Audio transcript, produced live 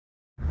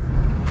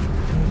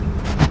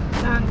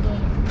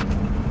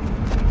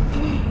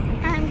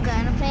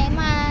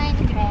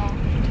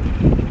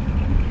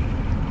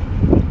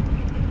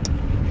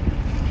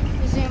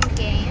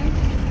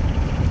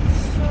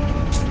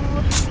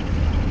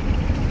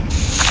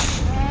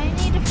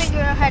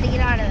to get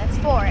out of this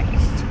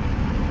forest.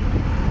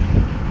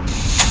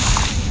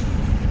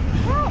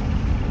 How?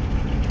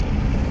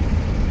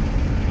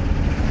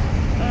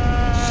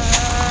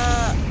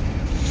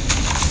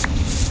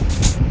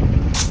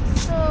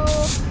 So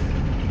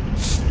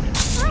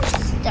I'm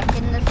stuck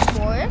in this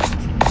forest.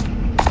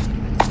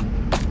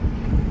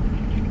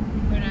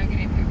 We're not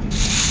getting pictures.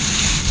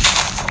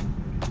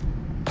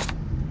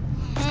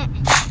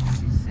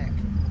 She's sick.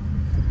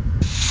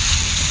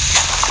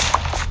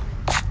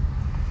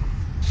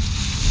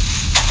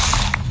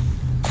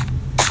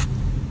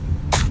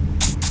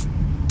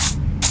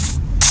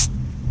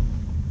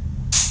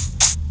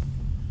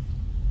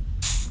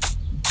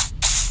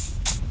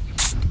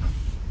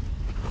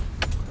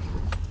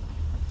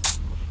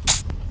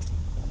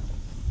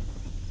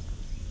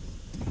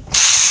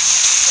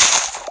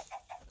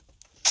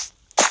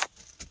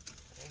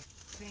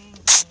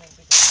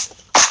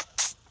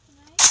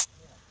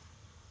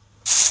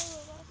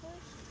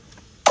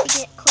 We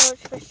get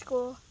clothes for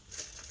school.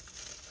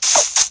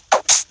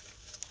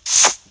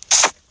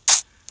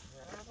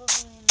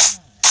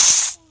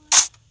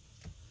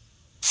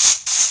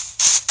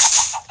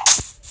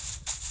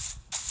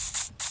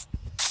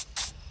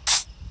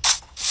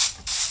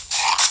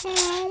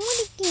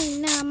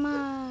 Nama.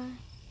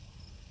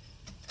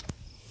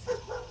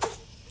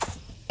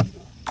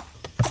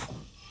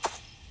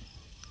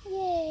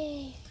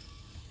 Yay.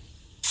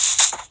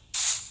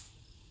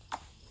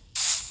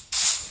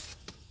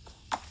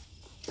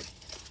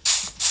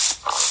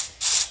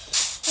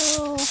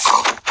 So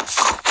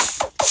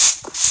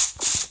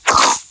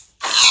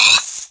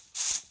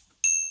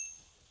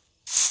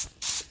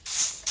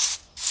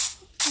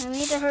I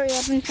need to hurry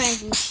up and find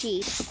some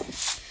sheep.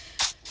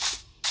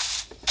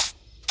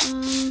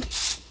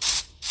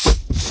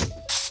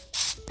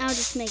 I'll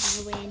just make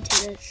my way into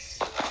this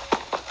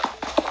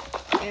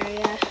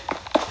area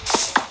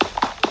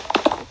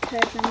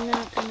because I'm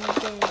not gonna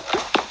get.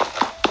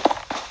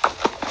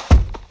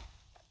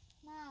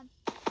 Mom,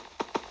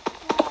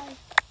 why?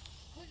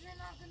 Because you're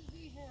not going to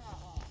be here that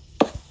long.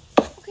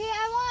 Okay, I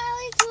want at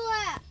least 2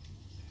 laps.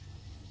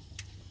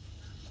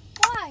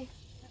 Why?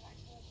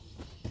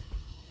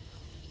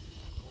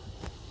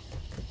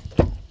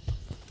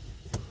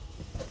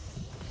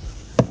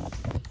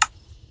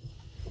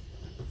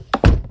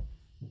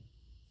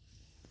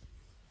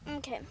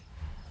 Okay.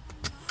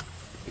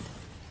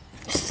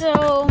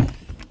 So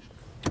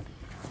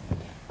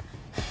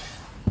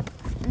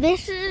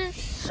this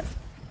is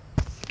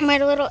my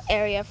little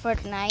area for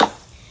tonight.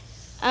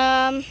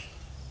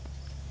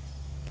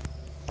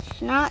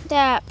 It's not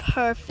that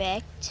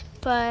perfect,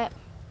 but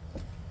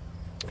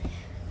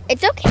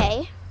it's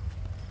okay.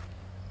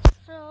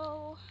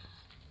 So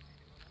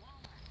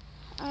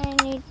I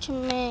need to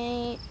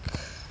make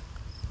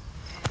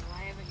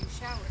Why haven't you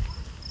showered?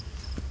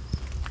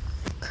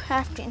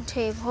 crafting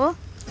table.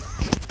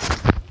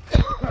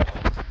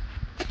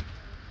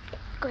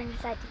 Going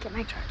inside to get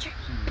my charger.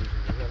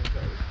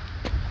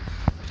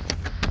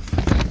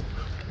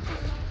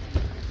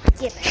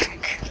 Give it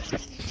back.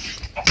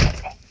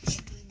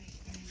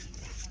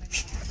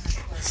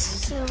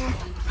 So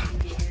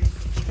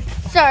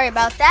sorry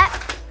about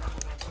that.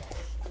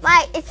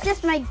 Like, it's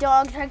just my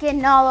dogs are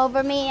getting all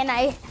over me and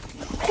I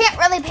can't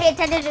really pay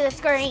attention to the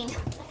screen.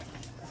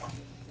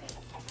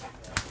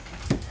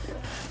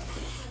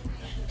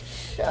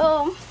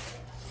 So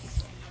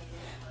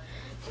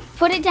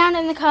put it down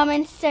in the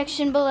comments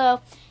section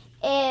below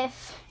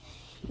if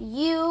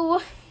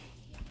you've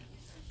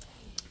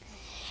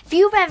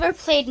ever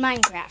played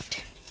Minecraft.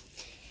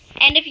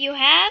 And if you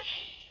have,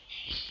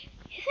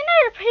 isn't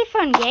it a pretty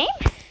fun game?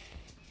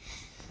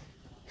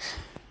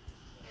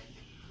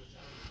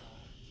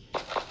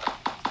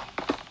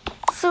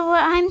 So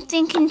what I'm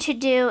thinking to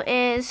do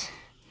is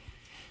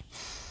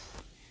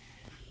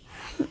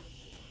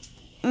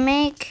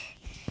make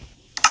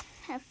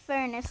a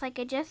furnace like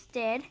I just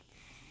did.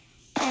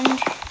 And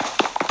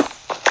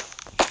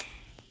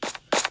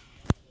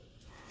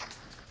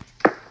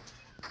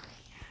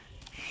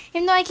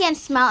even though I can't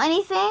smell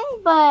anything,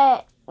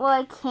 well,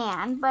 I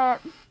can,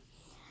 but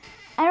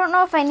I don't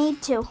know if I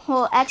need to.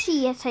 Well,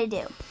 actually, yes, I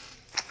do.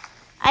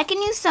 I can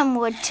use some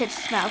wood to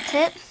smelt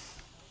it.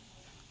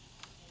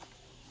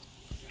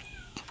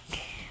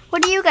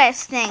 What do you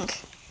guys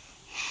think?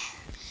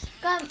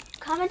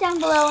 Comment down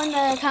below in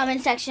the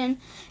comment section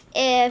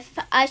if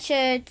I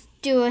should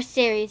do a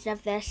series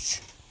of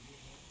this.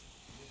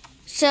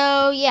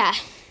 So, yeah.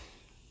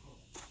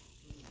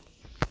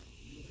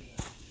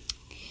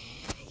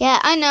 Yeah,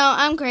 I know,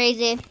 I'm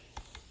crazy.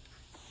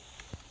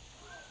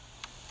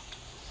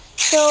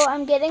 So,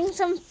 I'm getting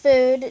some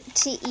food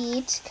to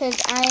eat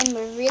because I'm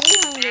really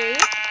hungry.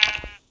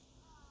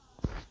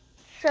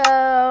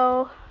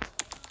 So,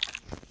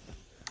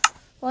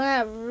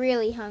 well, not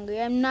really hungry.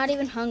 I'm not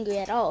even hungry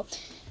at all.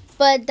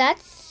 But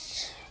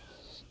that's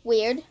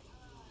weird.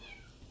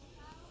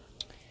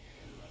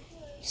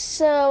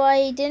 So,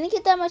 I didn't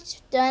get that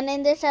much done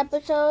in this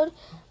episode,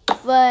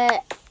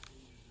 but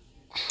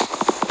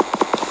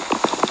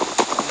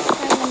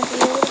I'm going to be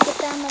able to get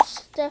that much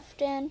stuff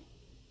done.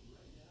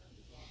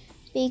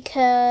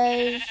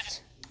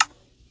 because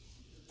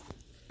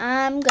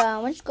I'm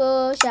going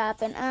school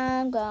shopping.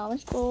 I'm going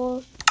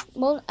school.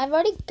 Well, I've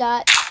already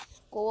got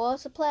school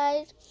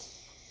supplies,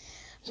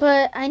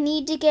 but I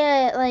need to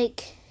get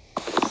like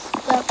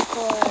stuff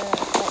for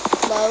like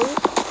clothes,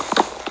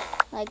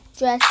 like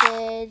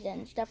dresses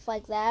and stuff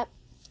like that.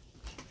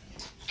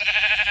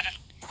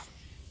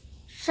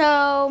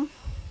 So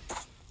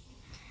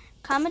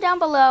comment down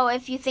below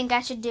if you think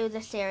I should do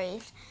this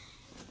series.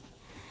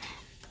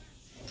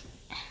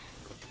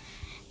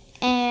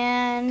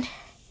 And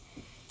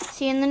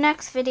see you in the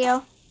next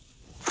video.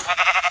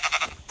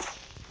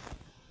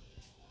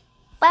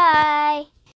 Bye.